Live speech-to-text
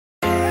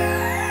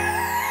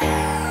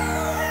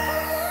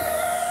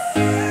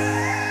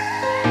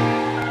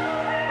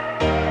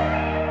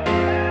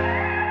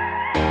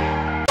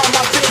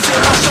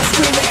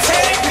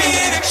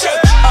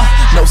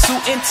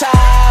suit and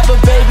tie,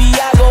 but baby,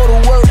 I go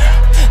to work.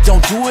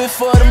 Don't do it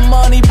for the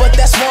money, but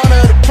that's one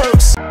of the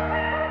perks.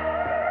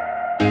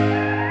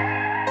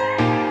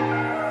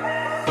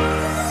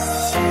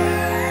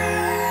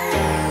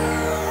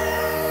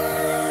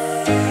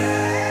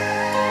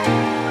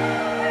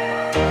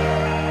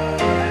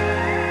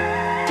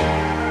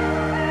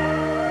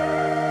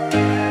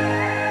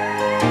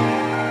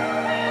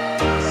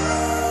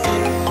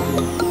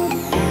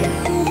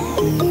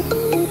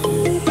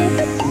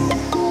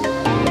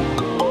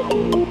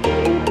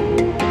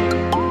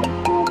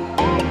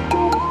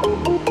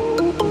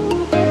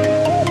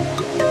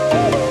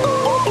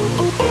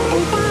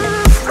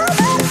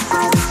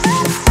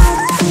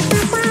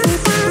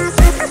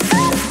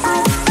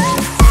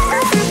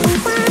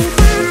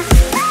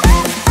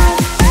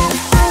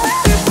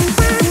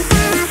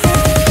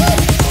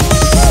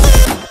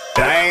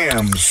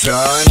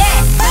 Son.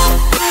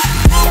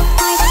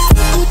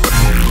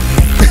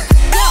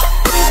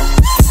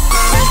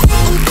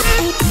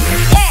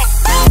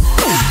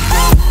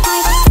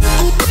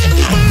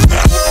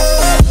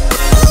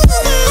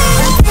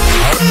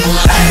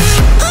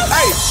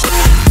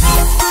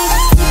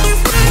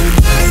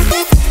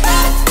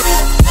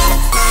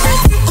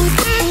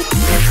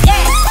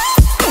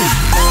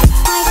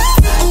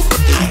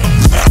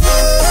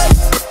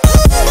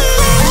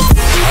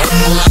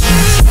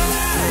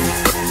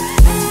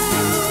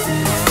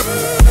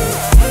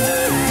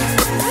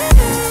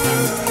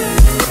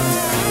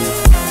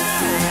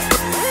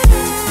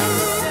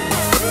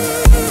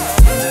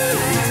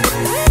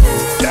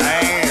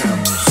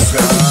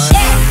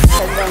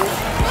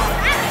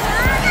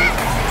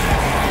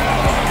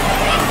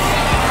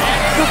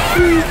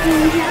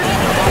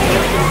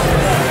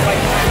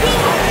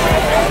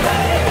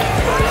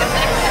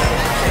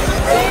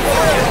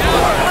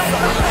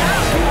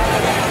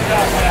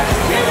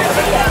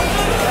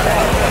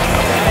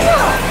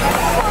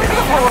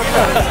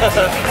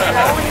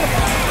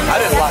 I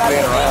didn't like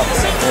being around.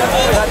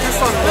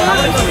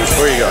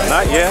 Where you going?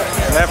 Not yet.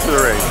 After the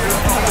race.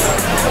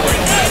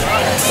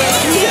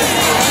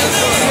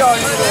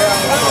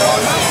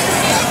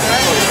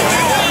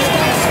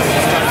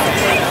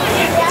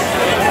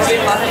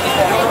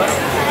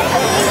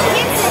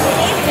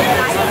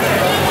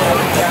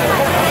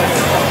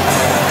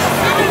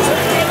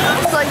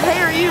 It's like, hey,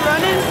 are you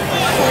running?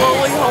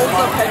 Slowly holds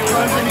up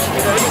headphones and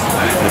Cheetos.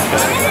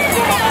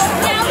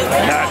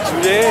 Not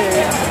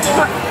today.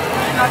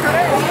 Not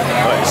today.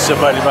 Oh,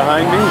 somebody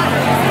behind me.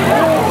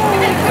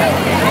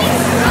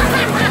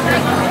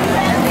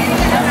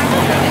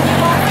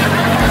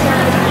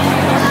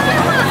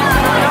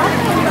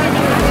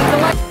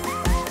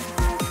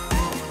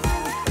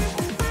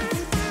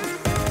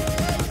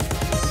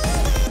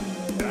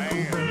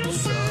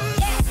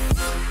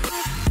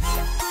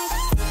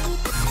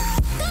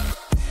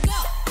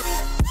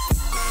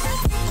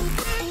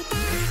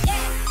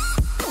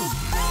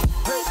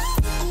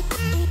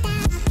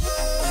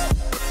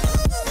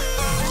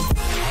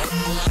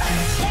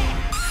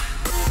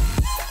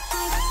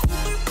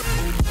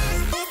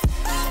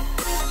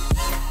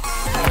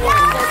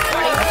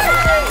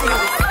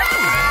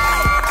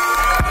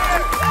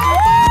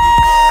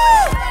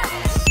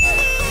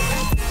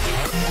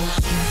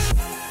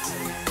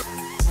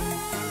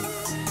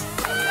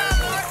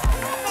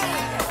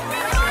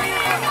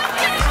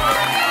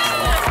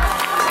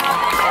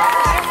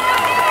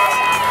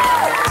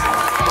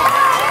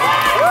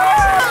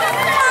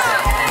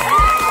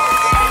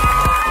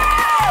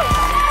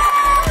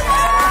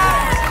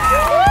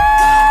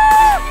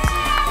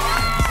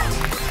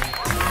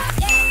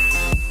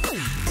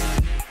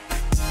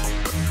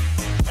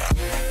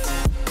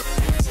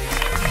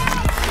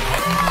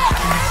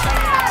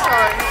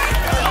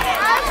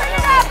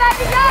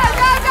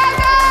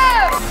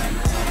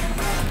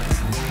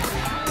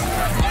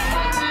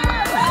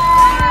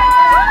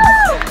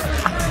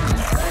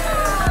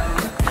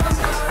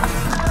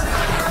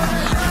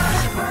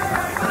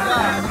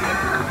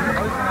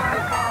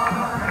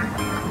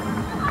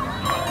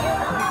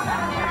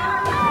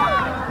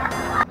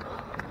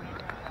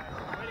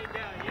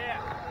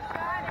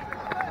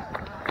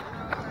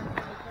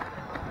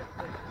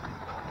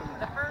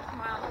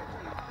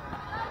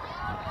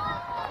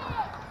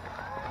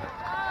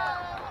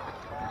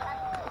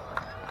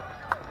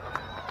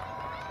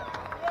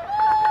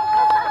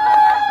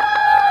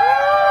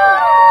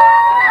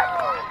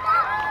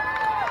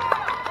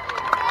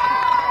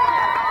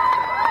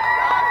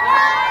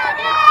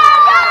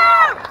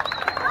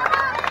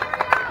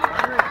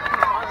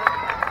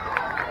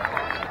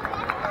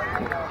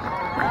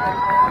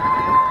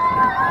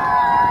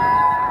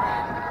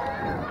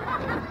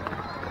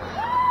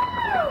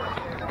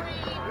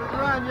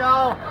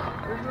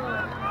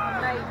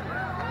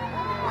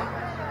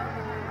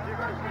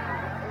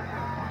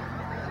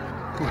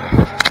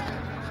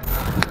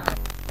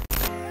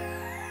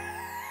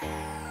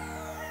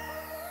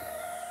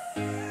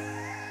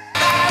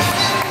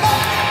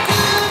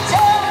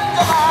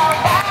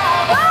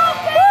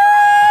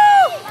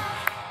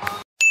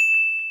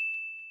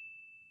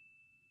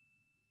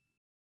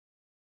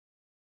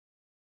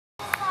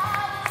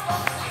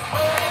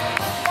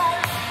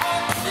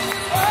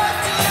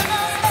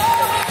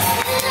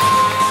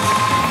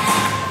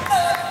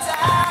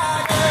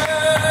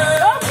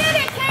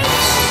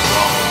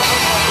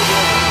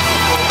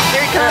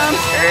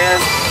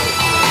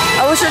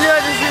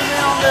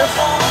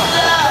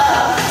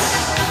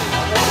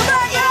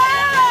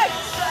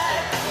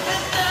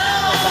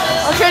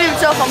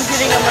 know if I'm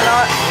getting him or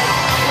not.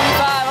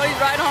 25. Oh, he's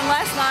right on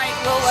last night.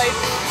 A little late.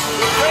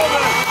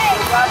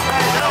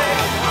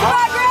 Come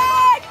on,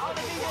 Greg!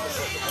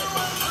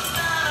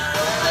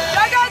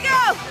 Go, go, go!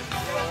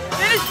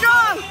 Finish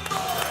strong!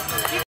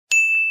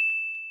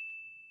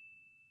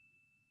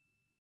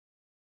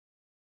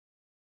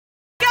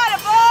 Got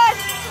it, bud!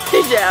 He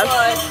jabbed.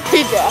 He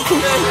jabbed. Go,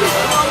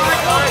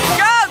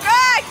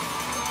 Greg!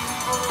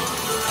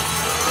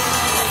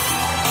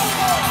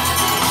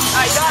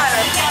 I got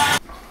it.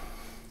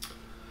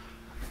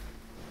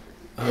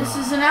 This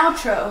is an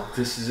outro.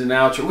 This is an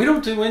outro. We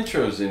don't do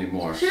intros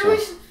anymore.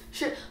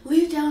 Should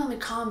leave down in the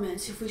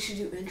comments if we should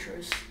do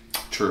intros.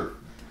 True.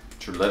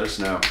 Let us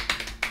know.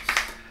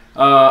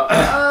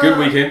 Good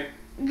weekend.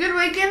 Good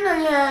weekend. I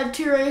had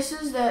 2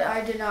 races that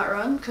I did not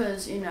run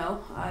because, you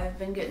know, I've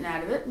been getting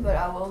out of it, but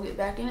I will get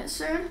back in it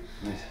soon.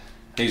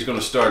 He's going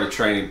to start a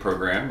training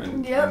program,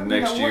 and, Yep, and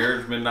next you know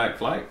year's Midnight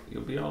Flight,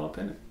 you'll be all up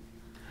in it.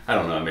 I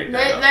don't know. I made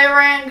that up. They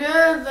ran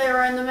good. They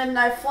ran the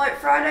Midnight Flight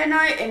Friday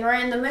night and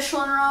ran the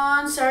Michelin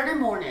run Saturday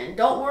morning.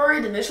 Don't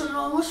worry, the Michelin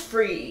run was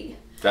free.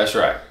 That's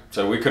right.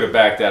 So we could have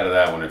backed out of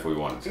that one if we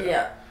wanted to.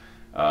 Yeah.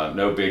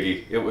 No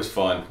biggie. It was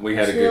fun. We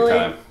had a good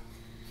time.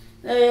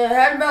 They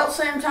had about the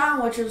same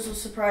time, which was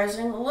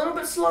surprising. A little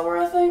bit slower,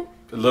 I think.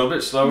 A little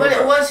bit slower. But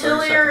it was 30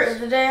 hillier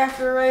seconds. the day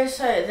after the race.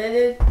 Hey, they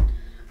did.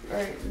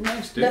 Right.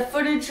 Nice, dude. The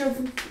footage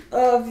of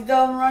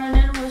them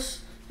running in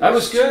was. That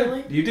was good.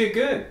 chilly. You did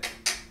good.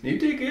 You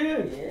did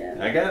good.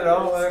 Yeah. I got it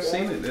all. I've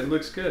seen it. It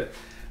looks good.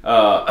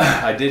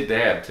 I did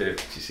dab too.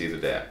 Did you see the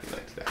dab? You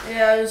liked that?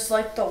 Yeah, it was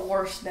like the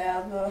worst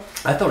dab though.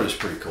 I thought it was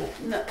pretty cool.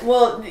 No,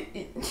 well,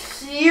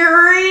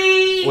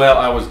 Siri. Well,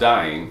 I was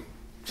dying.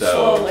 So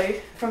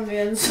Slowly from the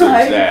there's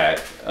inside.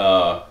 that.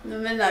 The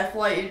Midnight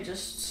Flight, you're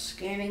just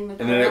scanning the.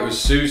 And then it was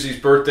Susie's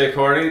birthday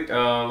party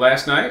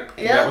last night.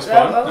 Yeah, that was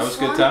fun. that That was was a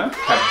good fun. time.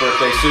 Happy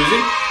birthday,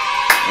 Susie.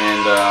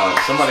 And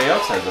somebody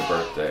else has a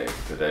birthday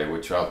today,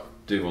 which I'll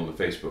do on the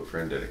Facebook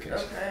friend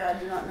dedication. Okay, I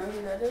do not know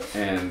who that is.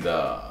 And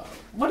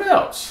what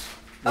else?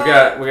 We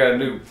got a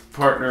new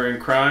partner in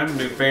crime,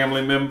 new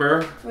family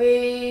member.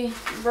 We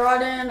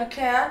brought in a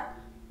cat.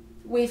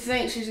 We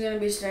think she's gonna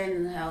be staying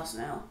in the house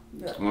now.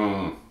 But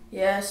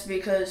yes,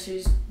 because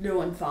she's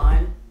doing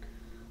fine.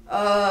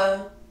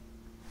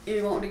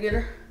 You want to get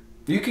her?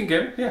 You can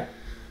get her, yeah.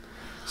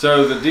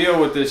 So the deal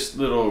with this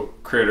little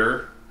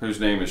critter, whose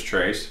name is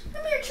Trace,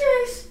 Come here,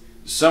 Chase.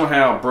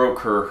 somehow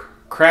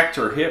cracked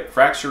her hip,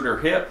 fractured her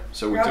hip.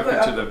 So we took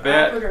her to the I'll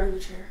vet. put her in the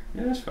chair.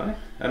 Yeah, that's fine.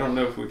 I don't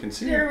know if we can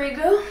see There her. we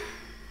go.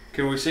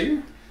 Can we see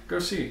her? Go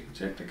see.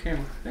 Check the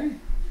camera. Hey.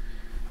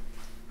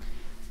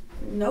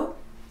 Nope.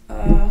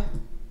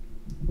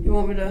 You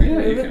want me to? Yeah,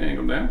 move you it? can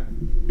angle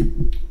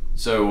down.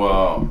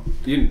 So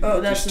you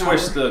that's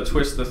just not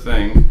twist the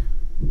thing.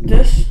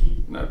 This.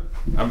 No,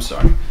 I'm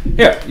sorry.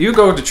 Yeah, you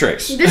go to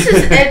Trace. This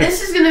is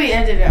this is gonna be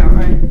edited out,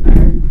 right?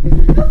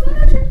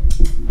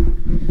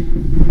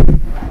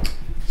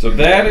 So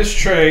that is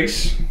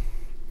Trace,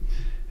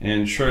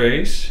 and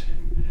Trace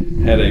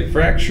had a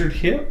fractured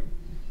hip,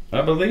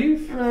 I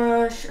believe.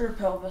 Her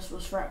pelvis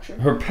was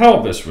fractured. Her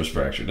pelvis was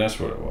fractured. That's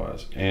what it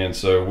was. And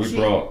so we She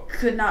brought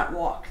could not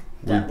walk.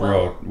 that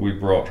well. we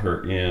brought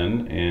her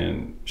in,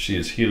 and she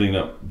is healing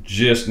up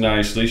just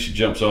nicely. She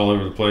jumps all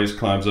over the place,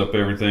 climbs up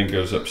everything,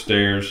 goes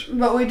upstairs.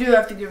 But we do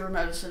have to give her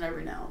medicine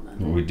every now and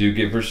then. We do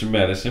give her some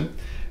medicine,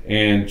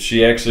 and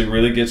she actually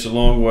really gets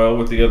along well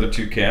with the other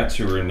 2 cats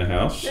who are in the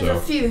house. There's a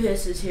few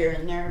hisses here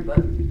and there,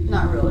 but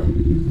not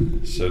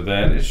really. So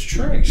that is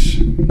Trace.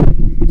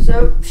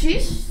 So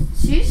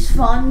she's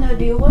fun to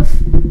deal with.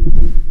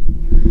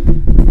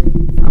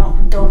 I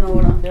don't know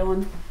what I'm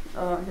doing.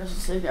 Just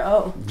to say,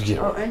 oh,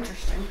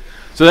 interesting.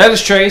 So that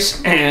is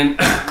Trace, and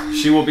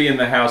she will be in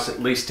the house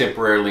at least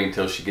temporarily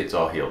until she gets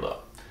all healed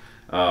up.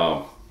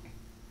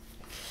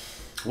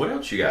 What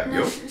else you got,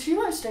 No, Gil? she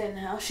might stay in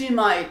the house. She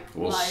might.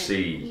 We'll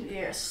see.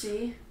 Yeah,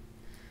 see.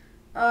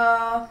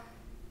 Can't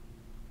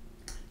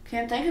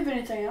think of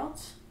anything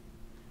else.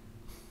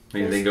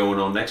 Anything going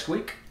on next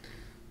week?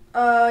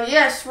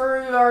 Yes, we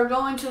are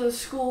going to the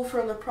school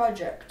for the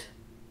project.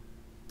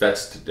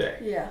 That's today.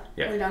 Yeah.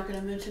 Yeah. We're not going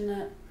to mention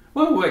that.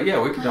 Well, yeah,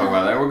 we can talk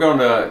about that. We're going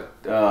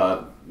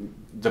to,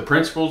 the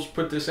principals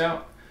put this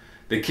out.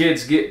 The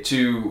kids get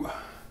to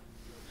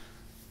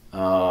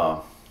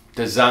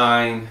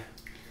design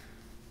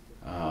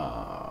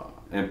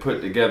and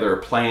put together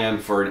a plan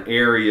for an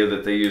area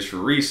that they use for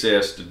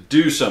recess to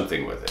do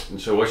something with it. And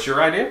so what's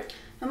your idea?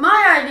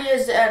 My idea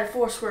is to add a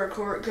 4-square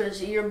court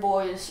because your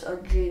boy is a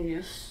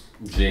genius.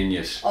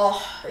 Genius.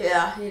 Oh,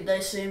 yeah,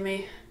 they see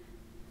me.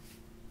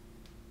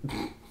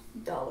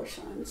 Dollar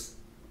signs.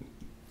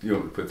 You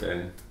want me to put that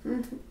in?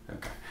 Mm-hmm.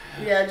 Okay.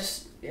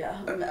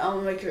 Yeah, I'm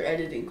gonna make your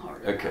editing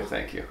harder. Okay,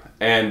 thank you.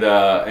 And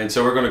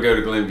so we're going to go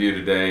to Glenview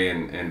today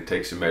and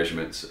take some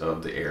measurements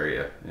of the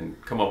area and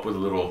come up with a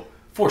little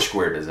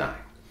 4-square design.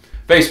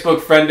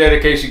 Facebook friend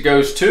dedication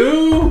goes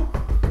to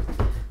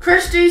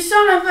Christy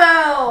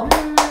Sonneville.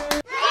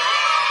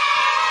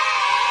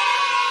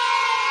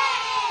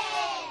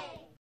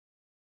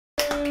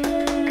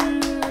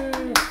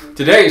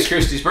 Today is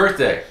Christy's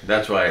birthday.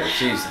 That's why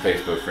she's the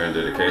Facebook friend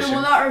We dedication.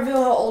 will not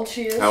reveal how old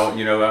she is. How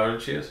you know how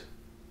old she is?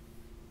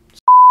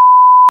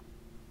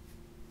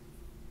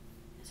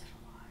 Is that a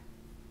lie?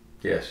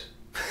 Yes.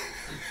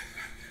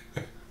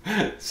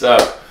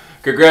 So,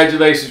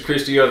 congratulations,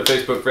 Christy, on the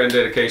Facebook friend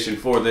dedication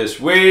for this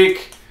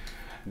week.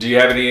 Do you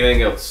have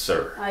anything else,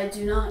 sir? I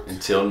do not.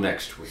 Until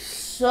next week.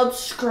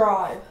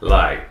 Subscribe.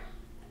 Like.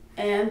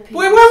 And peace.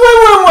 Wait.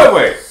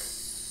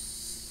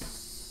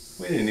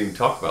 We didn't even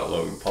talk about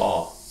Logan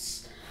Paul.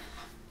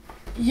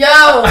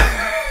 Yo!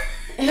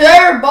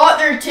 Whoever bought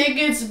their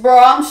tickets, bro,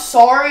 I'm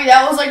sorry.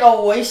 That was like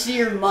a waste of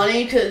your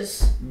money,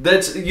 because...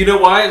 That's, you know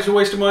why it's a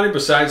waste of money?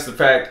 Besides the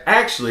fact,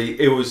 actually,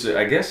 it was,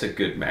 I guess, a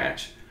good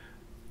match.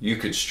 You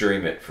could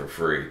stream it for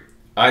free.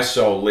 I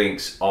saw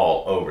links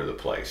all over the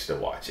place to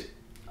watch it.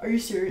 Are you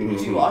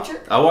serious? Did you watch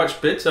it? I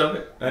watched bits of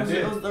it. I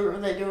did. Were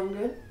they doing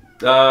good?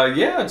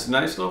 Yeah, it's a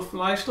nice little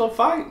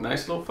fight.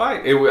 Nice little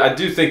fight. I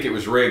do think it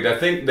was rigged. I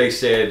think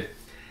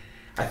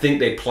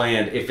they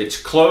planned, if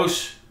it's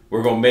close,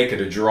 we're going to make it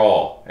a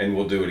draw, and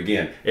we'll do it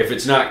again. If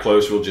it's not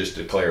close, we'll just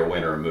declare a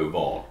winner and move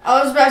on.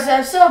 I was about to say,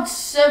 I've saw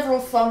several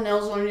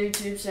thumbnails on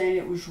YouTube saying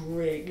it was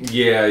rigged.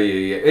 Yeah.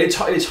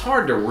 It's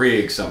hard to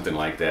rig something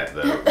like that,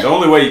 though. The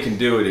only way you can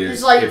do it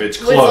is like, if it's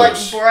with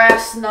close. like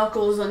brass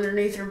knuckles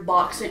underneath your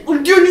boxing.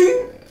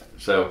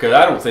 So, because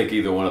I don't think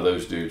either one of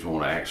those dudes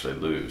want to actually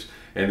lose.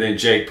 And then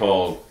Jake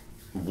Paul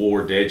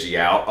wore Deji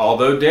out,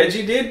 although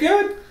Deji did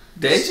good.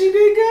 Deji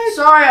did good.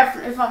 Sorry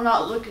if I'm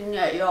not looking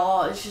at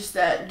y'all. It's just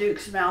that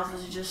Duke's mouth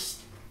is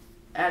just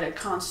at a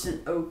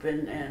constant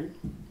open, and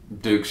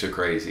Duke's a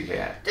crazy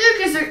cat.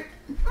 Duke is a...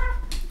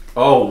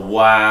 Oh,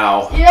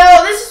 wow. You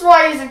know, this is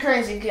why he's a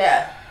crazy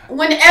cat.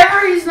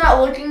 Whenever he's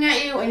not looking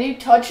at you and you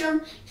touch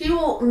him, he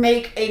will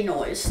make a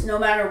noise, no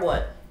matter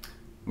what.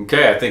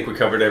 Okay, I think we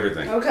covered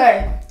everything.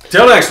 Okay.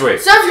 Till next week.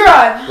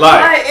 Subscribe.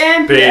 Like.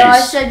 And Peace. I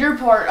said your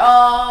part.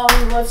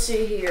 Let's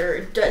see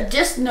here.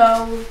 Just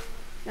know.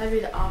 That'd be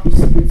the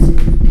opposite.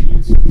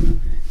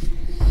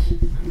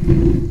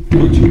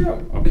 Where'd you go?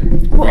 Okay.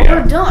 Well,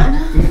 we're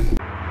done.